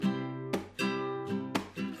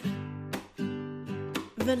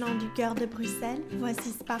Venant du cœur de Bruxelles,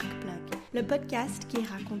 voici Spark Plug, le podcast qui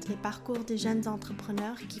raconte les parcours des jeunes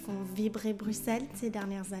entrepreneurs qui font vibrer Bruxelles ces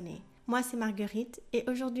dernières années. Moi, c'est Marguerite et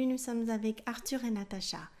aujourd'hui, nous sommes avec Arthur et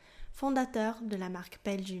Natacha, fondateurs de la marque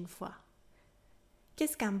Belge fois.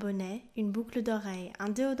 Qu'est-ce qu'un bonnet, une boucle d'oreille, un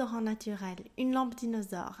déodorant naturel, une lampe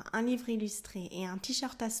dinosaure, un livre illustré et un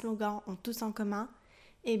t-shirt à slogan ont tous en commun?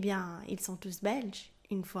 Eh bien, ils sont tous belges,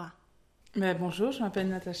 une fois. Bonjour, je m'appelle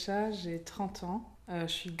Natacha, j'ai 30 ans. Je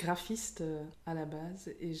suis graphiste à la base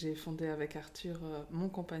et j'ai fondé avec Arthur, mon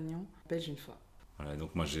compagnon, Belge une fois. Voilà,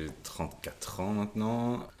 donc moi j'ai 34 ans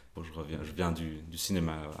maintenant. Bon, je viens du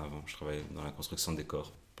cinéma avant, je travaillais dans la construction de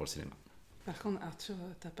décors pour le cinéma. Par contre, Arthur,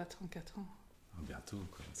 t'as pas 34 ans. Bientôt,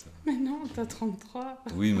 quoi. Ça va. Mais non, t'as 33.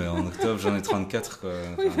 Oui, mais en octobre j'en ai 34, quoi.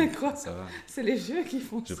 Oui, mais quoi? Ça va. C'est les vieux qui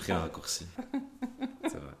font ça. J'ai pris un raccourci.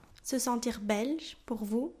 Ça va. Se sentir belge, pour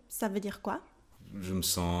vous, ça veut dire quoi? Je me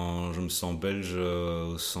sens belge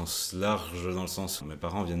au sens large, dans le sens où mes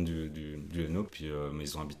parents viennent du Hainaut, puis mais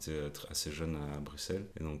ils ont habité assez jeunes à Bruxelles.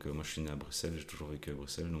 Et donc moi je suis né à Bruxelles, j'ai toujours vécu à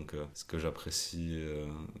Bruxelles. Donc ce que j'apprécie,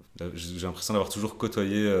 j'ai l'impression d'avoir toujours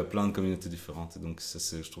côtoyé plein de communautés différentes. Et donc ça,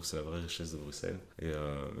 je trouve que c'est la vraie richesse de Bruxelles et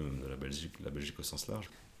même de la Belgique au sens large.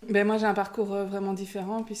 Moi j'ai un parcours vraiment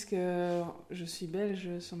différent puisque je suis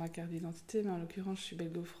belge sur ma carte d'identité, mais en l'occurrence je suis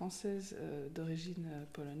belgo-française d'origine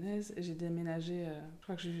polonaise et j'ai déménagé, je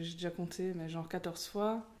crois que j'ai déjà compté, mais genre 14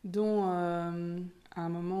 fois, dont à un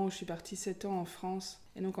moment où je suis partie 7 ans en France.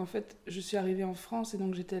 Et donc en fait je suis arrivée en France et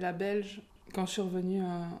donc j'étais la belge quand je suis revenue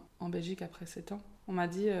en Belgique après 7 ans. On m'a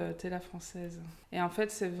dit t'es la française. Et en fait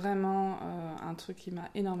c'est vraiment un truc qui m'a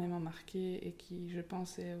énormément marquée et qui je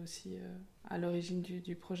pense est aussi à l'origine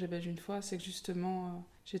du projet Belge une fois, c'est que justement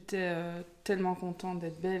j'étais tellement contente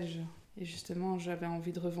d'être belge et justement j'avais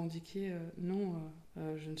envie de revendiquer non,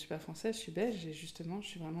 je ne suis pas française, je suis belge et justement je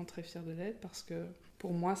suis vraiment très fière de l'être parce que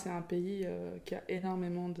pour moi c'est un pays qui a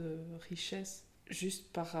énormément de richesses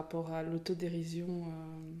juste par rapport à l'autodérision.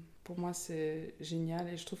 Pour moi c'est génial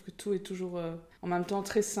et je trouve que tout est toujours en même temps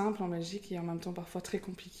très simple en Belgique et en même temps parfois très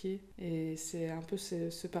compliqué et c'est un peu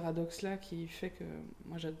ce paradoxe-là qui fait que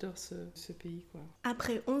moi j'adore ce pays, quoi.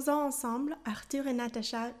 Après 11 ans ensemble, Arthur et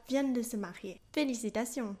Natacha viennent de se marier.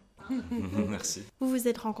 Félicitations. Merci. Vous vous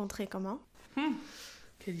êtes rencontrés comment?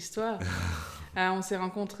 Quelle histoire. On s'est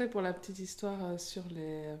rencontrés pour la petite histoire sur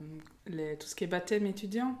tout ce qui est baptême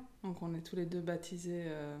étudiant. Donc on est tous les deux baptisés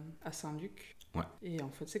à Saint-Luc. Ouais. Et en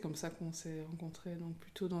fait, c'est comme ça qu'on s'est rencontrés, donc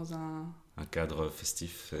plutôt dans un cadre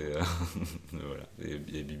festif et, voilà,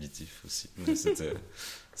 et bibitif aussi. Mais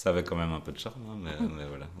ça avait quand même un peu de charme, hein, mais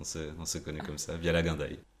voilà, on s'est connus comme ça, via la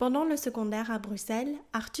guindaille. Pendant le secondaire à Bruxelles,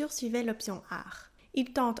 Arthur suivait l'option art.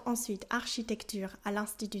 Il tente ensuite architecture à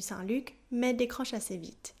l'Institut Saint-Luc, mais décroche assez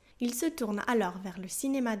vite. Il se tourne alors vers le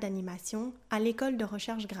cinéma d'animation à l'école de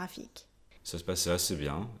recherche graphique. Ça se passait assez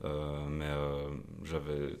bien, mais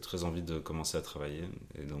j'avais très envie de commencer à travailler.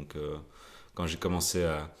 Et donc, quand j'ai commencé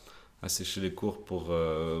à sécher les cours pour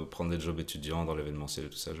prendre des jobs étudiants dans l'événementiel et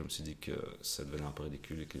tout ça, je me suis dit que ça devenait un peu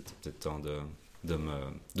ridicule et qu'il était peut-être temps de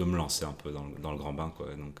me lancer un peu dans le grand bain,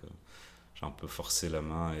 quoi. Et donc, j'ai un peu forcé la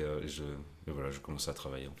main et voilà, je commençais à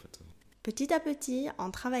travailler, en fait. Petit à petit, en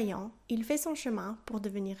travaillant, il fait son chemin pour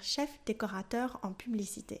devenir chef décorateur en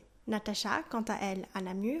publicité. Natacha, quant à elle, à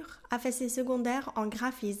Namur, a fait ses secondaires en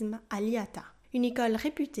graphisme à l'IATA. Une école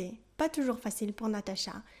réputée, pas toujours facile pour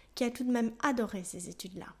Natacha, qui a tout de même adoré ces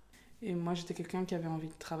études-là. Et moi, j'étais quelqu'un qui avait envie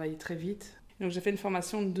de travailler très vite. Donc j'ai fait une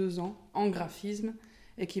formation de 2 ans en graphisme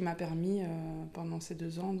et qui m'a permis, pendant ces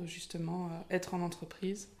 2 ans, de justement être en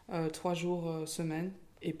entreprise, 3 jours semaine.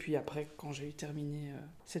 Et puis après, quand j'ai eu terminé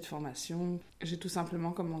cette formation, j'ai tout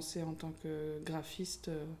simplement commencé en tant que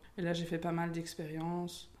graphiste. Et là, j'ai fait pas mal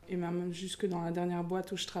d'expériences. Et même jusque dans la dernière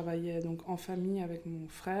boîte où je travaillais donc en famille avec mon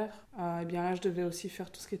frère, et bien là je devais aussi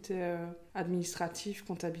faire tout ce qui était administratif,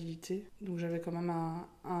 comptabilité. Donc j'avais quand même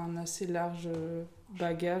un assez large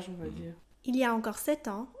bagage, on va dire. Il y a encore 7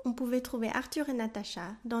 ans, on pouvait trouver Arthur et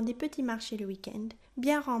Natacha dans des petits marchés le week-end,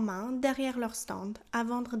 bière en main, derrière leur stand, à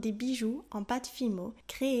vendre des bijoux en pâte Fimo,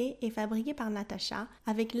 créés et fabriqués par Natacha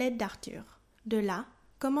avec l'aide d'Arthur. De là,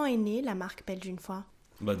 comment est née la marque Belge une fois?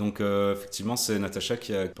 Donc effectivement c'est Natacha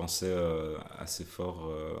qui a pensé assez fort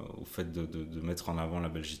au fait de mettre en avant la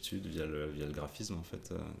belgitude via le graphisme en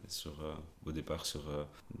fait, au départ sur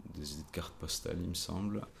des idées de cartes postales il me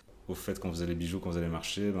semble. Au fait qu'on faisait les bijoux, qu'on faisait les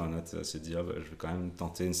marchés, Nat s'est dit je vais quand même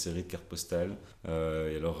tenter une série de cartes postales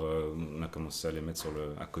et alors on a commencé à les mettre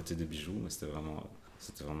à côté des bijoux, mais c'était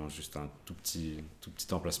vraiment juste un tout petit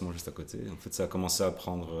emplacement juste à côté. En fait ça a commencé à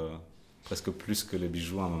prendre presque plus que les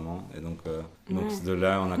bijoux à un moment. Et donc de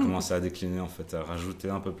là, on a commencé à décliner, en fait, à rajouter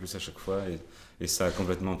un peu plus à chaque fois. Et ça a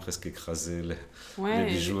complètement presque écrasé les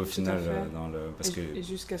bijoux au final. Et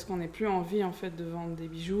jusqu'à ce qu'on n'ait plus envie en fait, de vendre des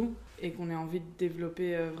bijoux et qu'on ait envie de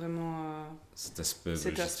développer vraiment cet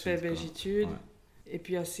aspect belgitude. Ouais. Et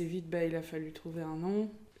puis assez vite, il a fallu trouver un nom.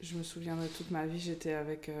 Je me souviendrai toute ma vie, j'étais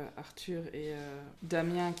avec Arthur et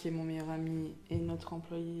Damien, qui est mon meilleur ami, et notre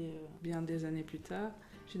employé bien des années plus tard.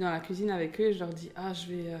 Je suis dans la cuisine avec eux et je leur dis « Ah, je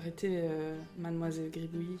vais arrêter Mademoiselle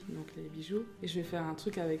Gribouillis, donc les bijoux, et je vais faire un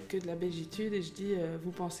truc avec que de la belgitude. » Et je dis «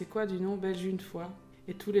 Vous pensez quoi du nom Belge une fois ?»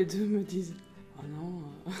 Et tous les deux me disent « Oh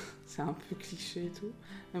non, c'est un peu cliché et tout. »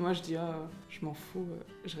 Mais moi je dis « Ah, je m'en fous,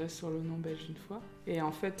 je reste sur le nom Belge une fois. » Et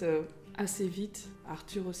en fait, assez vite,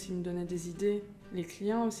 Arthur aussi me donnait des idées. Les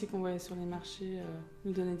clients aussi qu'on voyait sur les marchés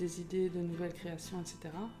nous donnaient des idées de nouvelles créations,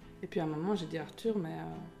 etc. Et puis à un moment, j'ai dit à Arthur, mais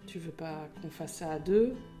tu veux pas qu'on fasse ça à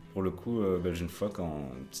deux ? Pour le coup, Belge une fois,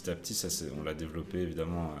 petit à petit, on l'a développé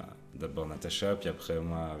évidemment. D'abord Natacha, puis après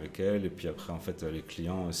moi avec elle, et puis après en fait les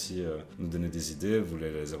clients aussi nous donnaient des idées,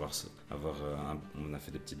 voulaient les avoir on a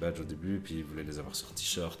fait des petits badges au début, puis ils voulaient les avoir sur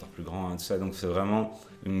t-shirt, en plus grand, tout ça. Donc c'est vraiment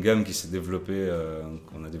une gamme qui s'est développée,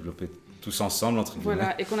 qu'on a développée tous ensemble entre guillemets.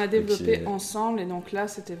 Voilà, et qu'on a développé ensemble, et donc là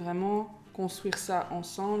c'était vraiment construire ça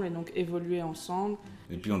ensemble, et donc évoluer ensemble.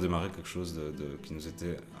 Et puis on démarrait quelque chose qui nous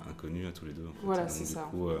était inconnu à tous les deux. En fait. Voilà, donc, c'est ça.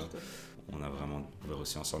 Du coup, on a vraiment découvert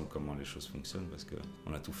aussi ensemble comment les choses fonctionnent, parce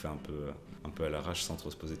qu'on a tout fait un peu à l'arrache, sans trop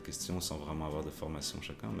se poser de questions, sans vraiment avoir de formation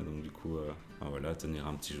chacun. Mais donc du coup, tenir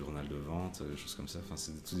un petit journal de vente, des choses comme ça. Enfin,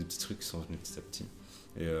 c'est tous des petits trucs qui sont venus petit à petit.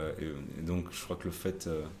 Et donc je crois que le fait,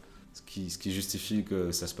 ce qui justifie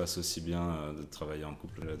que ça se passe aussi bien de travailler en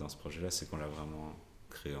couple là, dans ce projet-là, c'est qu'on l'a vraiment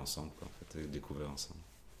créé ensemble, quoi, en fait, et découvert ensemble.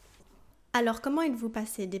 Alors, comment êtes-vous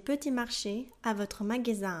passé des petits marchés à votre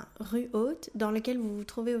magasin rue Haute dans lequel vous vous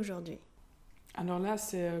trouvez aujourd'hui ? Alors là,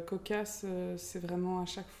 c'est cocasse, c'est vraiment à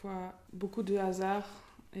chaque fois beaucoup de hasard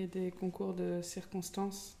et des concours de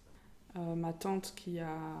circonstances. Ma tante qui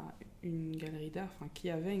a une galerie d'art, qui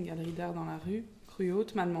avait une galerie d'art dans la rue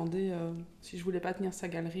Haute, m'a demandé si je voulais pas tenir sa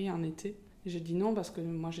galerie un été. Et j'ai dit non parce que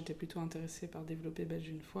moi j'étais plutôt intéressée par développer Belge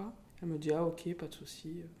une fois. Elle me dit ah ok, pas de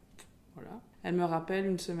souci. Voilà. Elle me rappelle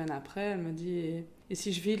une semaine après, elle me dit et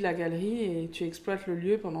si je vide la galerie et tu exploites le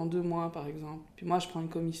lieu pendant 2 mois par exemple. Puis moi je prends une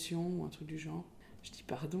commission ou un truc du genre. Je dis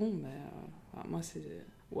pardon, mais moi c'est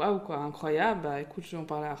waouh quoi, incroyable. Écoute, je vais en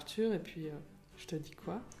parler à Arthur et puis je te dis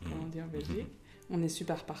quoi, comment dire en Belgique. On est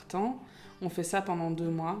super partant. On fait ça pendant 2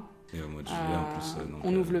 mois. Et au mois de juillet en plus.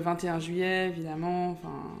 On ouvre le 21 juillet évidemment.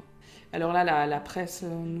 Alors là la presse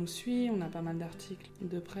nous suit, on a pas mal d'articles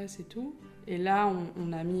de presse et tout. Et là,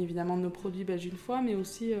 on a mis évidemment nos produits Belge une fois, mais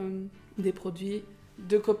aussi des produits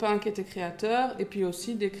de copains qui étaient créateurs, et puis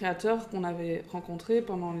aussi des créateurs qu'on avait rencontrés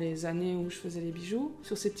pendant les années où je faisais les bijoux,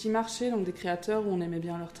 sur ces petits marchés, donc des créateurs où on aimait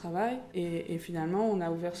bien leur travail. Et finalement, on a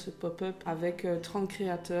ouvert ce pop-up avec 30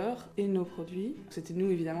 créateurs et nos produits. C'était nous,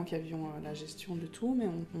 évidemment, qui avions la gestion de tout, mais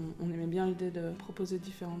on aimait bien l'idée de proposer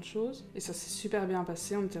différentes choses. Et ça s'est super bien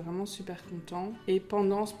passé, on était vraiment super contents. Et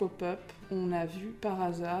pendant ce pop-up, on a vu par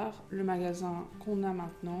hasard le magasin qu'on a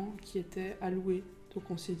maintenant qui était à louer. Donc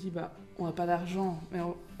on s'est dit, on n'a pas d'argent, mais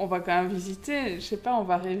on va quand même visiter, je sais pas, on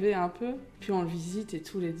va rêver un peu. Puis on le visite et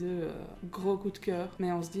tous les deux, gros coup de cœur.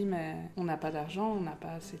 Mais on se dit, mais on n'a pas d'argent, on n'a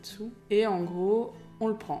pas assez de sous. Et en gros, on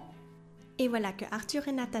le prend. Et voilà que Arthur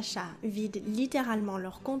et Natacha vident littéralement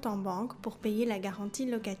leur compte en banque pour payer la garantie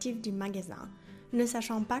locative du magasin, ne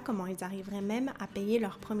sachant pas comment ils arriveraient même à payer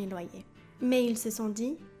leur premier loyer. Mais ils se sont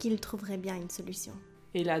dit qu'ils trouveraient bien une solution.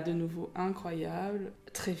 Et là, de nouveau, incroyable.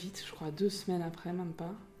 Très vite, je crois 2 semaines après, même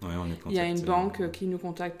pas. Ouais, on est contacté. Il y a une banque qui nous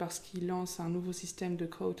contacte parce qu'il lance un nouveau système de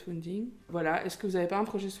crowdfunding. Voilà, est-ce que vous n'avez pas un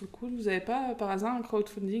projet sous le coude ? Vous n'avez pas, par hasard, un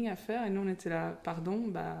crowdfunding à faire ? Et nous, on était là,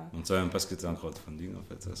 pardon, On ne savait même pas ce qu'était un crowdfunding, en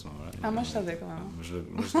fait, à ce moment-là. Ah, moi, je savais quand même.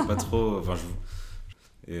 Moi, je n'étais pas trop...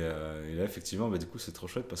 Et là, effectivement, du coup, c'est trop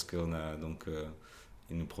chouette parce qu'on a donc...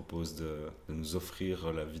 Il nous propose de nous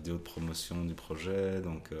offrir la vidéo de promotion du projet,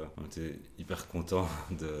 donc on était hyper contents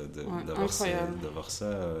d'avoir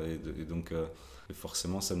ça, et donc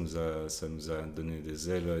forcément ça nous a donné des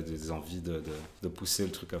ailes, des envies de pousser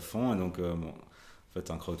le truc à fond, et donc en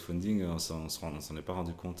fait un crowdfunding, on s'en est pas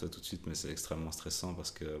rendu compte tout de suite, mais c'est extrêmement stressant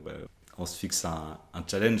parce que on se fixe un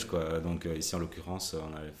challenge, quoi. Donc ici en l'occurrence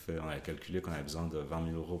on avait calculé qu'on avait besoin de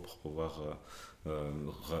 20 000 € pour pouvoir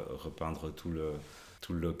repeindre tout le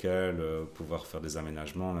local, pouvoir faire des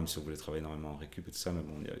aménagements, même si on voulait travailler énormément en récup et tout ça, mais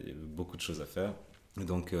bon, il y a beaucoup de choses à faire. Et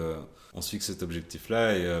donc, on se fixe cet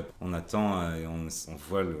objectif-là et on attend et on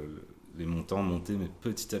voit les montants montaient, mais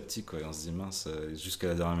petit à petit, quoi. Et on se dit, mince, jusqu'à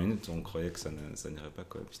la dernière minute, on croyait que ça n'irait pas,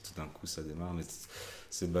 quoi. Et puis tout d'un coup, ça démarre. Mais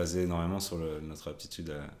c'est basé énormément sur notre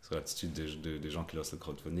aptitude, sur l'aptitude des gens qui lancent le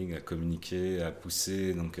crowdfunding, à communiquer, à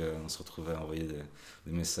pousser. Donc, on se retrouvait à envoyer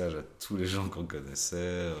des messages à tous les gens qu'on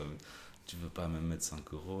connaissait. Tu veux pas même mettre 5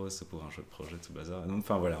 €, c'est pour un jeu de projet, tout bazar. Donc,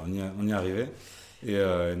 enfin voilà, on y arrivait. Et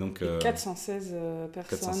donc, 416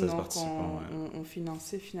 personnes donc, ont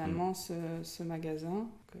financé finalement ce magasin.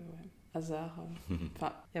 Donc, ouais, hasard.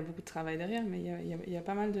 Enfin, il y a beaucoup de travail derrière, mais il y a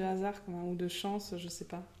pas mal de hasard ou de chance, je sais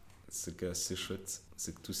pas. Ce qui est assez chouette,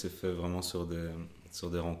 c'est que tout s'est fait vraiment sur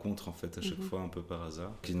des rencontres, en fait, à chaque fois, un peu par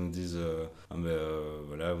hasard, qui nous disent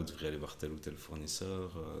voilà, vous devriez aller voir tel ou tel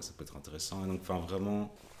fournisseur, ça peut être intéressant. Et donc, enfin,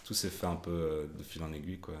 vraiment, tout s'est fait un peu de fil en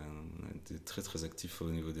aiguille, quoi. On a été très, très actifs au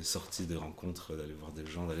niveau des sorties, des rencontres, d'aller voir des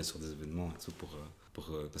gens, d'aller sur des événements et tout,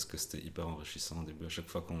 parce que c'était hyper enrichissant au début. À chaque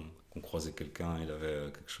fois qu'on croisait quelqu'un, il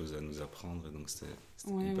avait quelque chose à nous apprendre, et donc c'était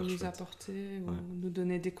hyper chouette. Nous apporter, ou nous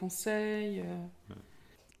donner des conseils. Ouais.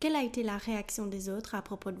 Quelle a été la réaction des autres à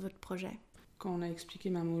propos de votre projet? Quand on a expliqué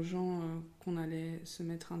même aux gens qu'on allait se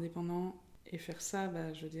mettre indépendant et faire ça,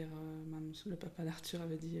 je veux dire, même le papa d'Arthur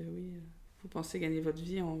avait dit oui, vous pensez gagner votre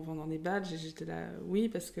vie en vendant des badges? Et j'étais là, oui,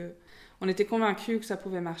 parce qu'on était convaincus que ça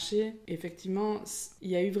pouvait marcher. Et effectivement, il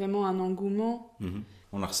y a eu vraiment un engouement.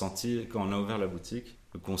 On a ressenti, quand on a ouvert la boutique,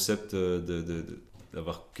 le concept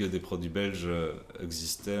d'avoir que des produits belges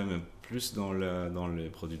existait, mais plus dans les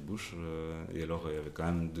produits de bouche. Et alors, il y avait quand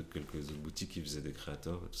même quelques autres boutiques qui faisaient des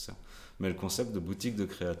créateurs et tout ça. Mais le concept de boutique de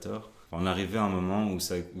créateurs, on arrivait à un moment où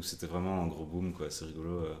c'était vraiment un gros boom, quoi. C'est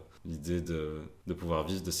rigolo. L'idée de pouvoir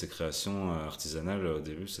vivre de ces créations artisanales, au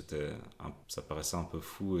début, ça paraissait un peu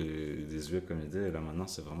fou et désuet comme idée. Et là, maintenant,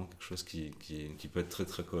 c'est vraiment quelque chose qui peut être très,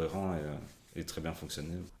 très cohérent et très bien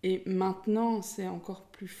fonctionner. Et maintenant, c'est encore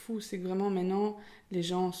plus fou. C'est que vraiment, maintenant, les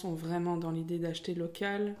gens sont vraiment dans l'idée d'acheter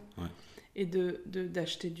local. Ouais. Et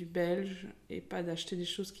d'acheter du belge et pas d'acheter des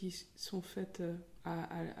choses qui sont faites à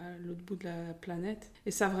l'autre bout de la planète.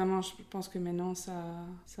 Et ça, vraiment, je pense que maintenant, ça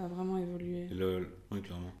a vraiment évolué. Oui,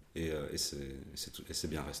 clairement. Et c'est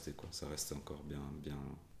bien resté, quoi. Ça reste encore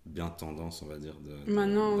bien tendance, on va dire.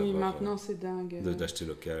 Maintenant, c'est dingue. D'acheter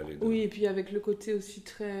local. Oui, et puis avec le côté aussi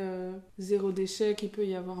très zéro déchet qu'il peut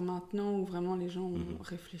y avoir maintenant, où vraiment les gens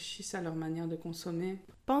réfléchissent à leur manière de consommer.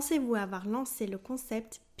 Pensez-vous avoir lancé le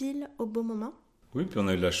concept pile au bon moment? Oui, puis on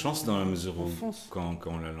a eu de la chance dans la mesure où, quand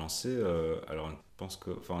on l'a lancé, alors je pense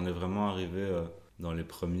on est vraiment arrivé dans les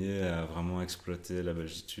premiers à vraiment exploiter la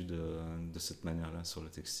belgitude de cette manière-là, sur le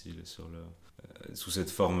textile, sous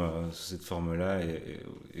cette forme-là,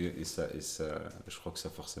 et ça, je crois que ça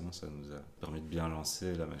nous a permis de bien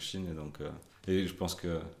lancer la machine, et donc et je pense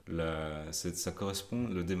que ça correspond,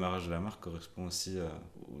 le démarrage de la marque correspond aussi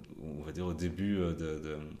on va dire au début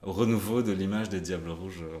au renouveau de l'image des Diables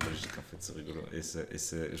Rouges en Belgique, en fait. C'est rigolo, et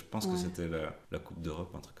je pense que c'était la Coupe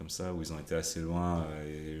d'Europe, un truc comme ça, où ils ont été assez loin,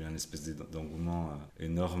 et il y a eu une espèce d'engouement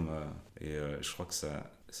énorme, et je crois que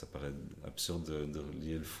ça paraît absurde de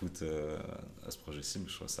lier le foot à ce projet-ci, mais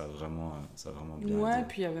je trouve que ça a vraiment bien été.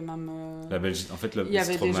 Puis il y avait même... la Belgique, en fait, il y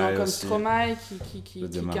avait des gens comme Stromae qui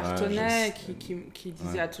cartonnaient, aussi, qui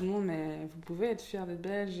disaient à tout le monde, mais vous pouvez être fiers d'être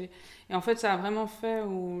belge. Et en fait, ça a vraiment fait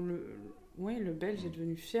où le belge est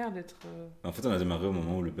devenu fier d'être... En fait, on a démarré au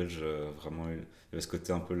moment où le belge, vraiment, il y avait ce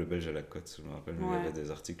côté un peu le belge à la cote, je me rappelle, il y avait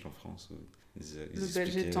des articles en France où le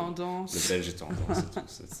belge est tendance. Le belge est tendance et tout,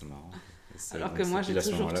 c'est marrant. Alors que moi, j'ai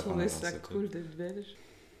toujours trouvé ça cool d'être belge.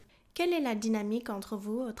 Quelle est la dynamique entre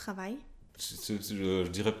vous au travail? Je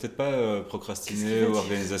dirais peut-être pas procrastiner ou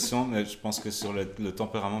organisation, mais je pense que sur le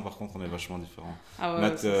tempérament, par contre, on est vachement différents. Ah ouais,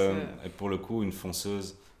 Nat est pour le coup une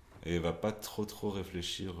fonceuse et va pas trop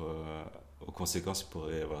réfléchir aux conséquences qu'il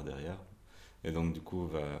pourrait y avoir derrière. Et donc, du coup,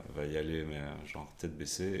 va y aller, mais genre tête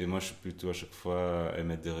baissée. Et moi, je suis plutôt à chaque fois à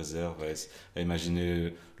émettre des réserves, à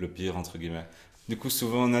imaginer le pire, entre guillemets. Du coup,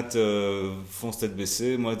 souvent, Nat fonce tête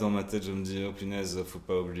baissée. Moi, dans ma tête, je me dis, oh punaise, faut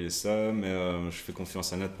pas oublier ça. Mais je fais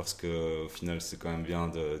confiance à Nat parce qu'au final, c'est quand même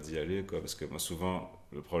bien d'y aller, quoi. Parce que moi, souvent,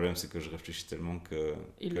 le problème, c'est que je réfléchis tellement que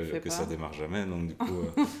ça démarre jamais. Donc, du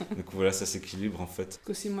coup, voilà, ça s'équilibre, en fait. Parce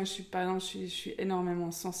que aussi, moi, je suis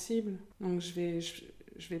énormément sensible. Donc, je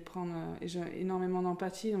vais prendre... et j'ai énormément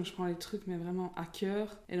d'empathie, donc je prends les trucs, mais vraiment à cœur.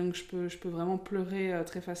 Et donc, je peux vraiment pleurer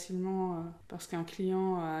très facilement parce qu'un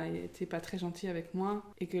client a été pas très gentil avec moi.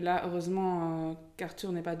 Et que là, heureusement,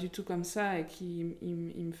 qu'Arthur n'est pas du tout comme ça et qu'il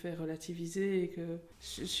me fait relativiser. Et que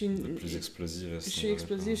je suis plus explosive. Je suis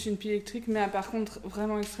explosive, je suis une pile électrique, mais par contre,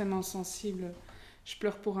 vraiment extrêmement sensible. Je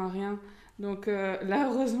pleure pour un rien. Donc là,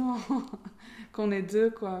 heureusement qu'on est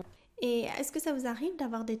deux, quoi. Et est-ce que ça vous arrive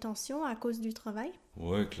d'avoir des tensions à cause du travail?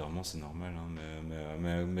 Ouais, clairement, c'est normal,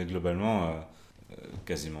 hein, mais globalement,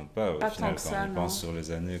 quasiment pas. Au Pas final, tant que quand ça, on y non. pense sur les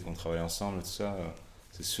années qu'on travaille ensemble et tout ça,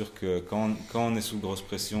 c'est sûr que quand on est sous grosse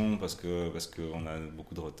pression, parce qu'on a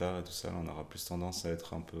beaucoup de retard et tout ça, là, on aura plus tendance à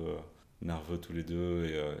être un peu nerveux tous les deux.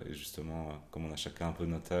 Et justement, comme on a chacun un peu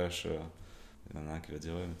nos tâches, il y en a un qui va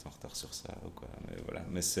dire ouais, mais t'es en retard sur ça ou quoi. Mais voilà.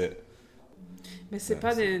 Mais c'est Mais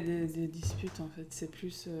pas des disputes en fait, c'est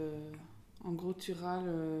plus en gros tu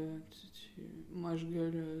râles, moi je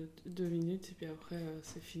gueule 2 minutes et puis après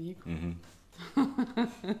c'est fini quoi.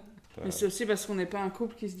 Mais c'est aussi parce qu'on n'est pas un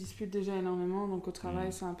couple qui se dispute déjà énormément, donc au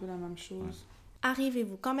travail c'est un peu la même chose. Ouais.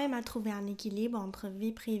 Arrivez-vous quand même à trouver un équilibre entre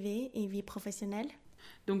vie privée et vie professionnelle?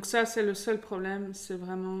 Donc ça c'est le seul problème, c'est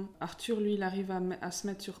vraiment Arthur lui il arrive à se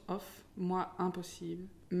mettre sur off, moi impossible.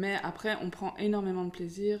 Mais après on prend énormément de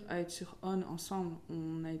plaisir à être sur on ensemble.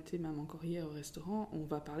 On a été même encore hier au restaurant, on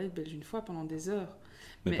va parler de Belge une fois pendant des heures.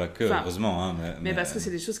 Mais pas que, heureusement. Hein, mais parce que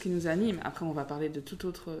c'est des choses qui nous animent. Après, on va parler de tout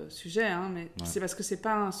autre sujet, hein, mais c'est parce que c'est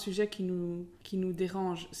pas un sujet qui nous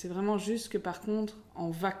dérange. C'est vraiment juste que, par contre,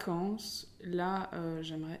 en vacances, là,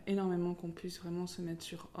 j'aimerais énormément qu'on puisse vraiment se mettre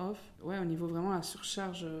sur off. Ouais, au niveau vraiment la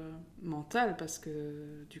surcharge mentale, parce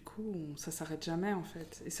que du coup, ça s'arrête jamais, en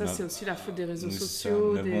fait. Et ça, c'est aussi la faute des réseaux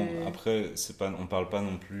sociaux. Bon, après, on parle pas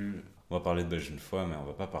non plus... On va parler de Belge une fois, mais on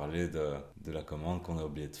va pas parler de la commande qu'on a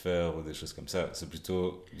oublié de faire ou des choses comme ça. C'est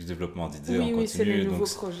plutôt du développement d'idées en continu. Oui, c'est les nouveaux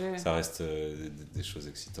projets. Ça reste des choses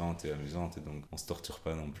excitantes et amusantes, et donc on se torture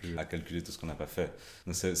pas non plus à calculer tout ce qu'on n'a pas fait.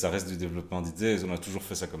 Donc ça reste du développement d'idées. On a toujours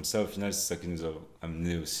fait ça comme ça. Au final, c'est ça qui nous a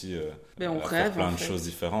amené aussi à faire plein de choses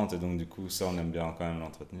différentes, et donc du coup, ça, on aime bien quand même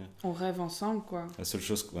l'entretenir. On rêve ensemble, quoi. La seule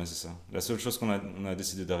chose, ouais, c'est ça. La seule chose qu'on a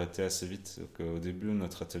décidé d'arrêter assez vite, c'est qu'au début,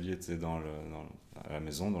 notre atelier était à la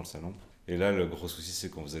maison, dans le salon. Et là, le gros souci, c'est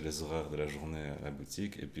qu'on faisait les horaires de la journée à la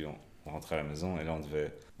boutique, et puis on rentrait à la maison, et là, on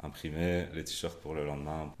devait imprimer les t-shirts pour le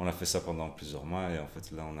lendemain. On a fait ça pendant plusieurs mois, et en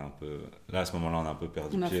fait, là, à ce moment-là, on a un peu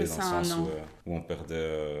perdu pied, dans le sens où on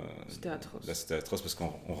perdait... C'était atroce. Là, c'était atroce, parce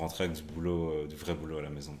qu'on rentrait avec du vrai boulot à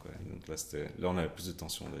la maison, quoi. Et donc là, on avait plus de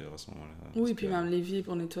tension, d'ailleurs, à ce moment-là. Oui, puis même l'évier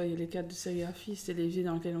pour nettoyer les cadres de sérigraphie, c'était l'évier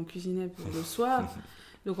dans lequel on cuisinait pour le soir.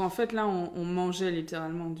 Donc en fait là on mangeait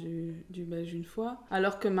littéralement du belge une fois,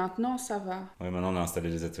 alors que maintenant ça va. Oui, maintenant on a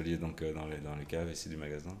installé les ateliers dans les caves ici du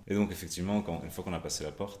magasin. Et donc effectivement une fois qu'on a passé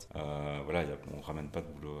la porte, on ramène pas de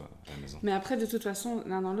boulot à la maison. Mais après de toute façon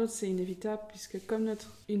l'un dans l'autre c'est inévitable, puisque comme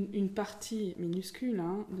une partie minuscule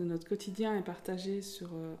de notre quotidien est partagée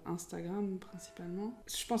sur Instagram principalement,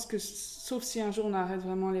 je pense que sauf si un jour on arrête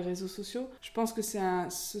vraiment les réseaux sociaux, je pense que ce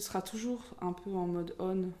sera toujours un peu en mode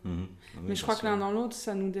on. Mais je crois que l'un dans l'autre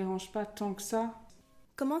ça nous dérange pas tant que ça.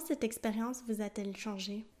 Comment cette expérience vous a-t-elle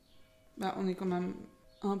changé? On est quand même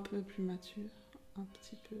un peu plus mature, un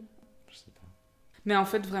petit peu. Je sais pas. Mais en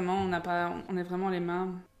fait, vraiment, on est vraiment les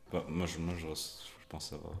mêmes. Moi, je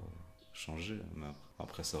pense avoir changé, mais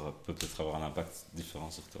après, ça va peut-être avoir un impact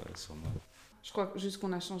différent sur toi et sur moi. Je crois juste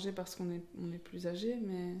qu'on a changé parce qu'on est plus âgés,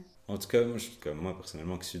 mais... En tout cas, moi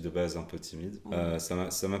personnellement, qui suis de base un peu timide,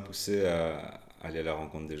 ça m'a poussé à aller à la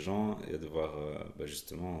rencontre des gens et à devoir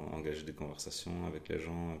justement engager des conversations avec les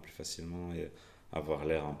gens plus facilement et avoir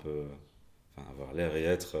l'air et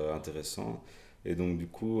être intéressant. Et donc du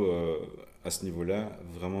coup, à ce niveau-là,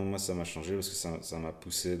 vraiment moi ça m'a changé parce que ça m'a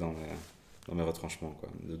poussé dans mes retranchements, quoi.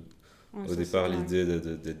 Au départ, l'idée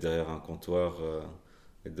d'être derrière un comptoir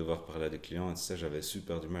et de devoir parler à des clients et tout ça, j'avais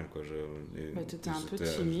super du mal, quoi. T'étais un peu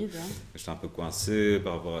timide. J'étais un peu coincé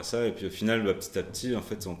par rapport à ça, et puis au final, petit à petit, en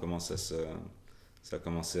fait, ça a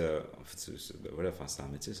commencé à... En fait, c'est un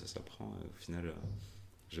métier, ça s'apprend. Et au final,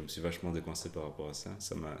 je me suis vachement décoincé par rapport à ça.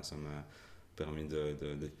 Ça m'a permis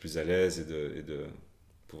d'être plus à l'aise et de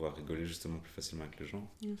pouvoir rigoler justement plus facilement avec les gens.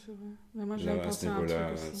 Oui, c'est vrai. Mais moi, je viens de penser à un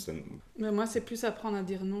truc aussi. Mais moi, c'est plus apprendre à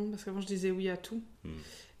dire non, parce qu'avant, je disais oui à tout.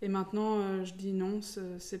 Et maintenant, je dis non,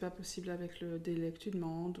 c'est pas possible avec le délai que tu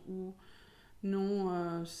demandes, ou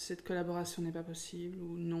non, cette collaboration n'est pas possible,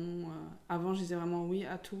 ou non. Avant, je disais vraiment oui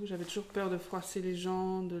à tout. J'avais toujours peur de froisser les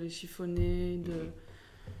gens, de les chiffonner, de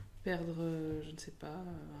perdre, je ne sais pas,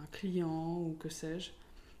 un client ou que sais-je.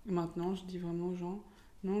 Et maintenant, je dis vraiment aux gens,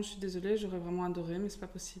 non, je suis désolée, j'aurais vraiment adoré, mais c'est pas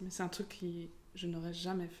possible. C'est un truc que je n'aurais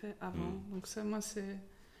jamais fait avant. Donc ça, moi, c'est...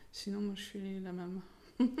 Sinon, moi, je suis la même.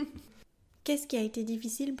 Qu'est-ce qui a été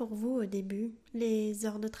difficile pour vous au début? Les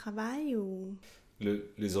heures de travail ou...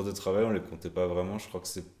 Les heures de travail, on les comptait pas vraiment. Je crois que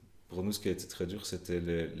pour nous, ce qui a été très dur, c'était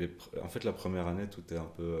en fait, la première année, tout est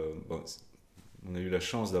un peu... on a eu la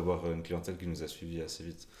chance d'avoir une clientèle qui nous a suivis assez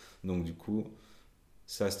vite. Donc du coup,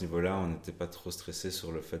 ça, à ce niveau-là, on n'était pas trop stressé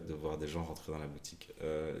sur le fait de voir des gens rentrer dans la boutique.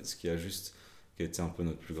 Ce qui a qui a été un peu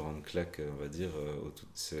notre plus grande claque, on va dire.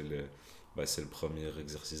 C'est le premier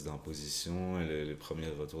exercice d'imposition, et les premiers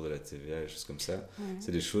retours de la TVA, et choses comme ça. Ouais.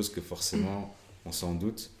 C'est des choses que forcément, on s'en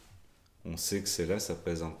doute, on sait que c'est là, ça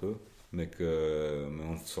pèse un peu, mais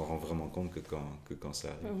on s'en rend vraiment compte que quand ça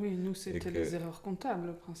arrive. Oui, nous, c'était des erreurs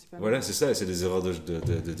comptables, principalement. Voilà, c'est ça, c'est des erreurs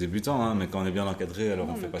de débutants, hein, mais quand on est bien encadré, alors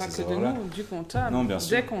on ne fait pas ces erreurs-là. Nous, du comptable, non, bien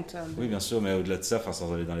sûr. des comptables. Oui, bien sûr, mais au-delà de ça,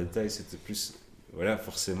 sans aller dans les détails, c'était plus, voilà,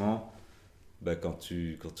 forcément, quand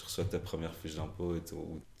tu reçois ta première fiche d'impôt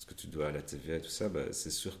ou ce que tu dois à la TVA et tout ça,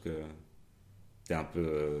 c'est sûr que t'es un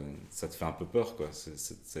peu, ça te fait un peu peur, quoi.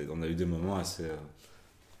 On a eu des moments assez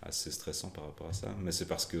stressants par rapport à ça, mais c'est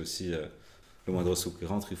parce que aussi, le moindre sou qui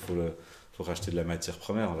rentre, il faut racheter de la matière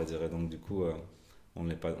première, on va dire, et donc du coup, on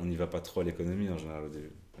n'y va pas trop à l'économie en général au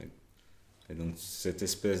début. Et donc cette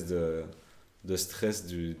espèce de stress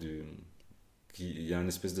il y a une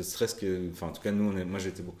espèce de stress enfin en tout cas moi j'ai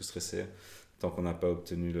été beaucoup stressé tant qu'on n'a pas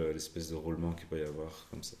obtenu l'espèce de roulement qu'il peut y avoir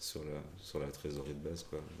comme ça sur la trésorerie de base,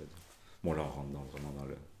 quoi. Bon, là on rentre vraiment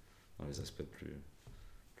dans les aspects plus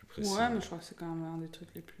précis. Ouais, mais je crois que c'est quand même un des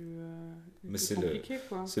trucs les plus compliqués,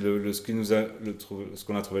 quoi. C'est ce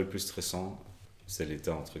qu'on a trouvé le plus stressant, c'est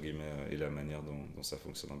l'État entre guillemets et la manière dont ça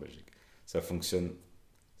fonctionne en Belgique. Ça fonctionne,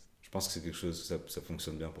 je pense que c'est quelque chose, ça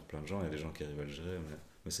fonctionne bien pour plein de gens, il y a des gens qui arrivent à le gérer,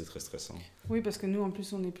 mais c'est très stressant. Oui, parce que nous, en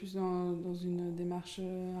plus, on est plus dans une démarche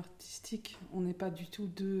artistique. On n'est pas du tout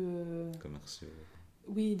commerciaux.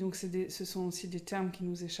 Oui, donc ce sont aussi des termes qui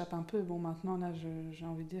nous échappent un peu. Bon, maintenant, là, j'ai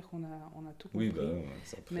envie de dire qu'on a tout compris.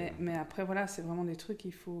 Oui, mais après, voilà, c'est vraiment des trucs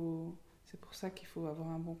c'est pour ça qu'il faut avoir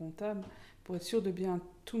un bon comptable, pour être sûr de bien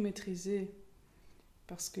tout maîtriser.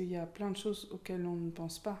 Parce qu'il y a plein de choses auxquelles on ne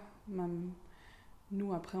pense pas. Même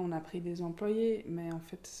nous, après, on a pris des employés, mais en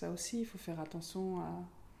fait, ça aussi, il faut faire attention à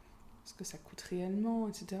ce que ça coûte réellement,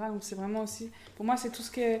 etc. Donc, c'est vraiment aussi... Pour moi, c'est tout ce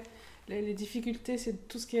qui est... Les difficultés, c'est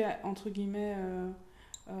tout ce qui est, entre guillemets,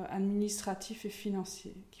 administratif et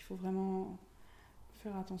financier, qu'il faut vraiment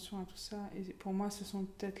faire attention à tout ça. Et pour moi, ce sont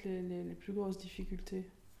peut-être les plus grosses difficultés.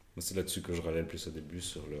 C'est là-dessus que je râlais le plus au début,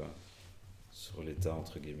 sur l'État,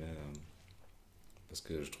 entre guillemets, parce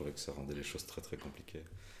que je trouvais que ça rendait les choses très très compliquées.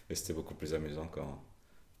 Et c'était beaucoup plus amusant quand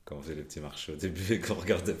on faisait les petits marchés au début et qu'on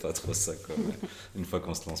regardait pas trop ça, quoi. Une fois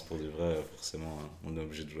qu'on se lance pour du vrai, forcément, on est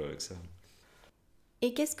obligé de jouer avec ça.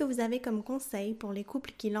 Et qu'est-ce que vous avez comme conseil pour les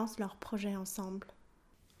couples qui lancent leurs projets ensemble ?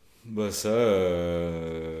 Ça,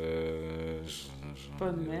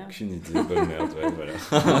 bonne merde. Aucune idée, bonne merde, ouais, voilà.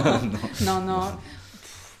 Non.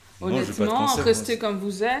 Honnêtement, restez comme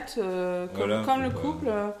vous êtes, comme le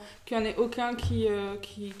couple, qu'il n'y en ait aucun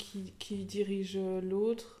qui dirige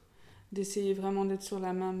l'autre, d'essayer vraiment d'être sur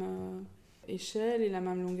la même échelle et la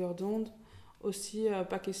même longueur d'onde. Aussi,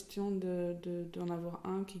 pas question d'en avoir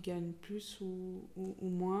un qui gagne plus ou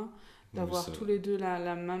moins, d'avoir tous les deux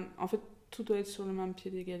la même... En fait, tout doit être sur le même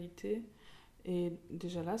pied d'égalité. Et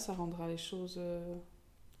déjà là, ça rendra les choses...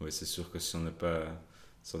 Oui, c'est sûr que si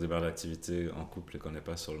on démarre l'activité en couple et qu'on n'est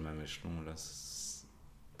pas sur le même échelon, là,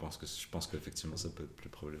 je pense qu'effectivement, ça peut être plus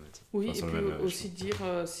problématique. Oui, et puis aussi dire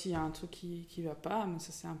s'il y a un truc qui ne va pas, mais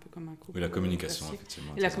ça, c'est un peu comme un couple. Oui, la communication, classique.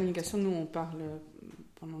 Effectivement. Et la communication, nous, on parle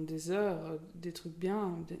pendant des heures, des trucs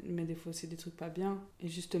bien, mais des fois aussi des trucs pas bien. Et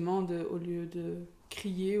justement, au lieu de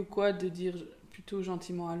crier ou quoi, de dire plutôt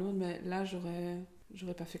gentiment à l'autre, mais là, j'aurais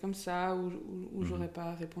pas fait comme ça, ou j'aurais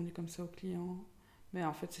pas répondu comme ça au client. Mais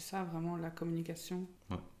en fait, c'est ça, vraiment, la communication.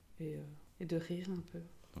 Ouais. Et de rire un peu.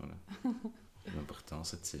 Voilà. L'important,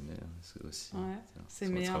 c'est de s'aimer. C'est aussi. Ouais, si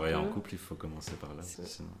on travaille en couple, il faut commencer par là.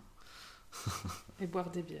 Sinon... Et boire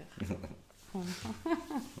des bières.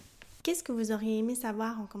 Qu'est-ce que vous auriez aimé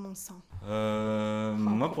savoir en commençant ?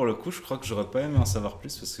 Moi, pour le coup, je crois que j'aurais pas aimé en savoir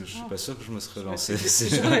plus parce que je suis pas sûr que je me serais lancé.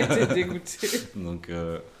 J'aurais été dégoûté. Donc,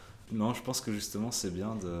 non, je pense que justement, c'est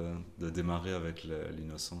bien de démarrer avec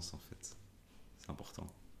l'innocence, en fait. C'est important.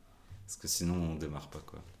 Parce que sinon, on démarre pas,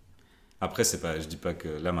 quoi. Après, je dis pas que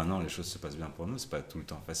là, maintenant, les choses se passent bien pour nous. C'est pas tout le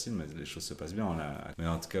temps facile, mais les choses se passent bien. Mais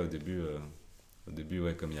en tout cas, au début,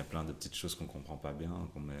 ouais, comme il y a plein de petites choses qu'on comprend pas bien,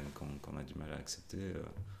 qu'on a du mal à accepter,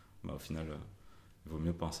 au final, il vaut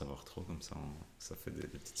mieux pas en savoir trop, comme ça, ça fait des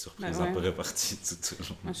petites surprises un peu réparties tout au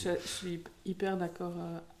long. Moi, je suis hyper d'accord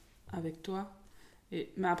avec toi.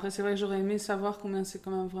 Mais après, c'est vrai que j'aurais aimé savoir combien c'est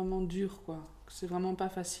quand même vraiment dur, quoi. Que c'est vraiment pas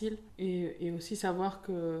facile. Et aussi savoir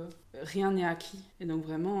que rien n'est acquis. Et donc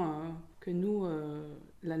vraiment, que nous,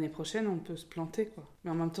 l'année prochaine, on peut se planter, quoi.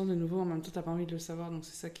 Mais en même temps, t'as pas envie de le savoir, donc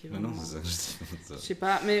c'est ça qui est vraiment... Mais non, c'est ça que je dis. Je sais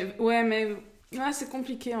pas, mais c'est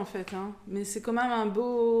compliqué, en fait, hein. Mais c'est quand même un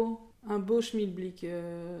beau schmilblick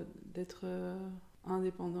d'être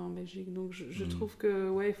indépendant en Belgique. Donc je trouve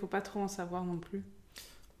que, il faut pas trop en savoir non plus.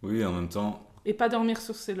 Oui, en même temps, Et pas dormir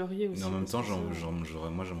sur ses lauriers aussi. Mais en même temps,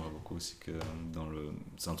 moi j'aimerais beaucoup aussi que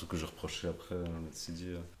c'est un truc que je reprochais après,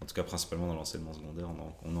 en tout cas principalement dans l'enseignement secondaire,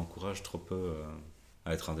 on encourage trop peu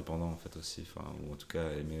à être indépendant en fait aussi, ou en tout cas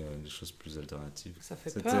à aimer des choses plus alternatives. Ça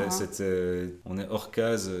fait peur, hein. On est hors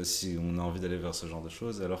case si on a envie d'aller vers ce genre de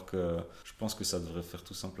choses, alors que je pense que ça devrait faire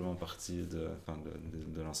tout simplement partie de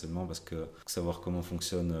l'enseignement, parce que savoir comment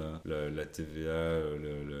fonctionne la TVA,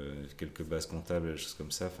 quelques bases comptables et des choses comme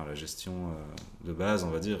ça, la gestion de base, on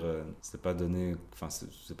va dire, c'est pas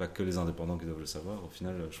que les indépendants qui doivent le savoir. Au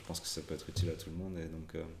final, je pense que ça peut être utile à tout le monde, et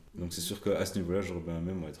donc c'est sûr qu'à ce niveau-là, j'aurais bien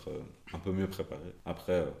aimé être un peu mieux préparé.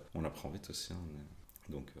 Après, on apprend vite aussi.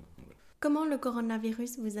 Voilà. Comment le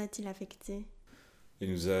coronavirus vous a-t-il affecté ? Il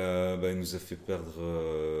nous a fait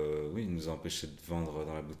perdre... il nous a empêché de vendre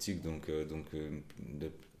dans la boutique, donc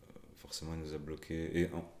forcément, il nous a bloqués. Et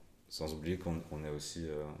sans oublier qu'on a aussi...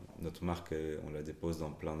 notre marque, on la dépose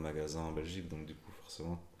dans plein de magasins en Belgique, donc du coup,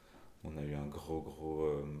 forcément, on a eu un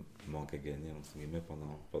gros manque à gagner, entre guillemets,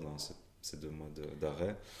 pendant ces 2 mois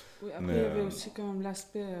d'arrêt. Oui, après, il y avait aussi quand même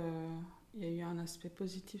l'aspect... il y a eu un aspect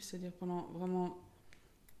positif, c'est-à-dire pendant vraiment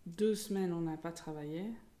 2 semaines, on n'a pas travaillé,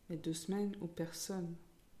 et 2 semaines où personne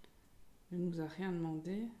ne nous a rien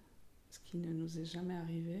demandé, ce qui ne nous est jamais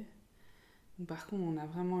arrivé. Donc, par contre, on a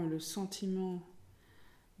vraiment eu le sentiment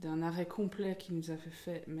d'un arrêt complet qui nous a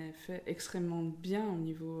fait extrêmement bien au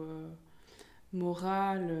niveau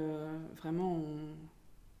moral. Vraiment,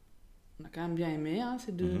 on a quand même bien aimé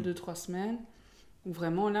ces 2-3 semaines, où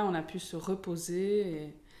vraiment là, on a pu se reposer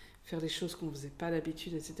et faire des choses qu'on ne faisait pas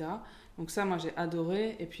d'habitude, etc. Donc ça, moi, j'ai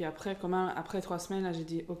adoré. Et puis après, après 3 semaines, là, j'ai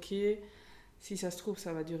dit, ok, si ça se trouve,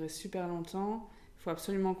 ça va durer super longtemps. Il faut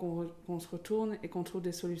absolument qu'on se retourne et qu'on trouve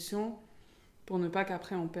des solutions pour ne pas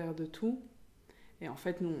qu'après, on perde tout. Et en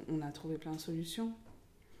fait, nous, on a trouvé plein de solutions.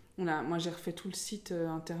 Moi, j'ai refait tout le site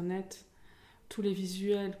internet, tous les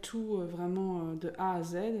visuels, tout vraiment de A à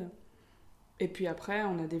Z. Et puis après,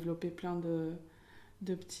 on a développé plein de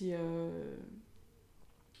petits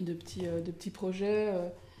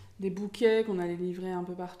projets, des bouquets qu'on allait livrer un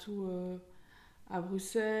peu partout à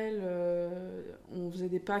Bruxelles. On faisait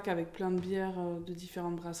des packs avec plein de bières de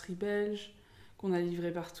différentes brasseries belges qu'on a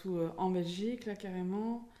livrées partout en Belgique, là,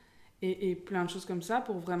 carrément. Et plein de choses comme ça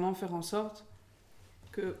pour vraiment faire en sorte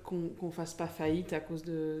qu'on ne fasse pas faillite à cause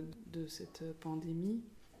de cette pandémie.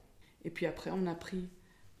 Et puis après, on a pris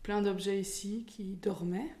plein d'objets ici qui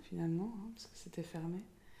dormaient, finalement, parce que c'était fermé.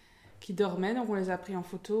 Qui dormaient, donc on les a pris en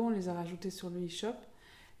photo, on les a rajoutés sur le e-shop,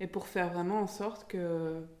 et pour faire vraiment en sorte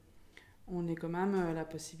qu'on ait quand même la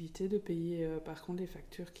possibilité de payer par contre les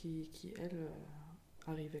factures qui elles,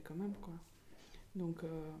 arrivaient quand même, quoi. Donc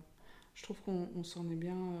je trouve qu'on s'en est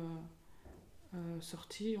bien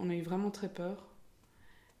sorti. On a eu vraiment très peur,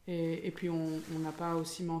 et puis on n'a pas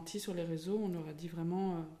aussi menti sur les réseaux. On leur a dit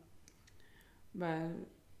vraiment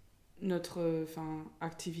notre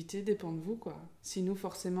activité dépend de vous, quoi. Si nous,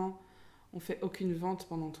 forcément, on fait aucune vente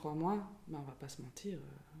pendant 3 mois, on va pas se mentir,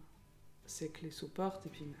 c'est que les sous-portes, et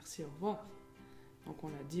puis merci, au revoir. Donc on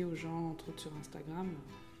l'a dit aux gens, entre autres sur Instagram,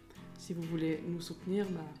 si vous voulez nous soutenir,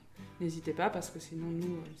 n'hésitez pas, parce que sinon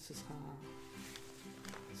nous, ce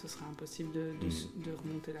sera impossible de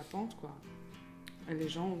remonter la pente, quoi. Et les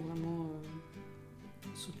gens ont vraiment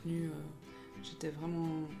soutenu, j'étais vraiment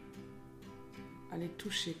allée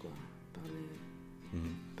toucher, quoi,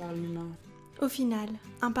 par l'humain. Au final,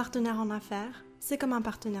 un partenaire en affaires, c'est comme un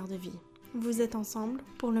partenaire de vie. Vous êtes ensemble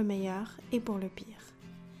pour le meilleur et pour le pire.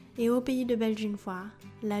 Et au pays de Belge une fois,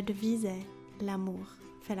 la devise est « l'amour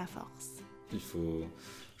fait la force ». Il faut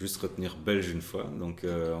juste retenir Belge une fois, donc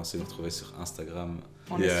on s'est retrouvé sur Instagram,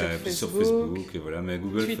 on est sur Facebook, et voilà, mais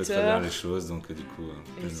Google Twitter, fait très bien les choses, donc du coup...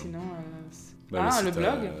 et sinon, le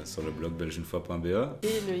blog sur le blog belgeunefois.be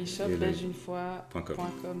et le e-shop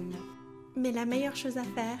belgeunefois.com. Mais la meilleure chose à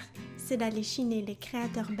faire, c'est d'aller chiner les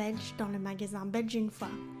créateurs belges dans le magasin Belge une fois,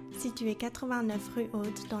 situé 89 rue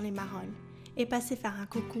Haute dans les Marolles, et passer faire un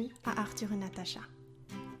coucou à Arthur et Natacha.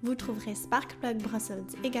 Vous trouverez Sparkplug Brussels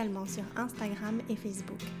également sur Instagram et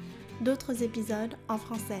Facebook. D'autres épisodes en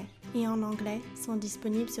français et en anglais sont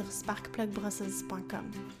disponibles sur sparkplugbrussels.com.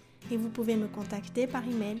 Et vous pouvez me contacter par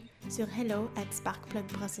email sur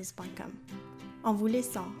hello@sparkplugbrussels.com. En vous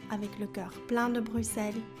laissant avec le cœur plein de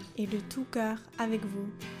Bruxelles et de tout cœur avec vous,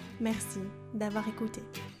 merci d'avoir écouté.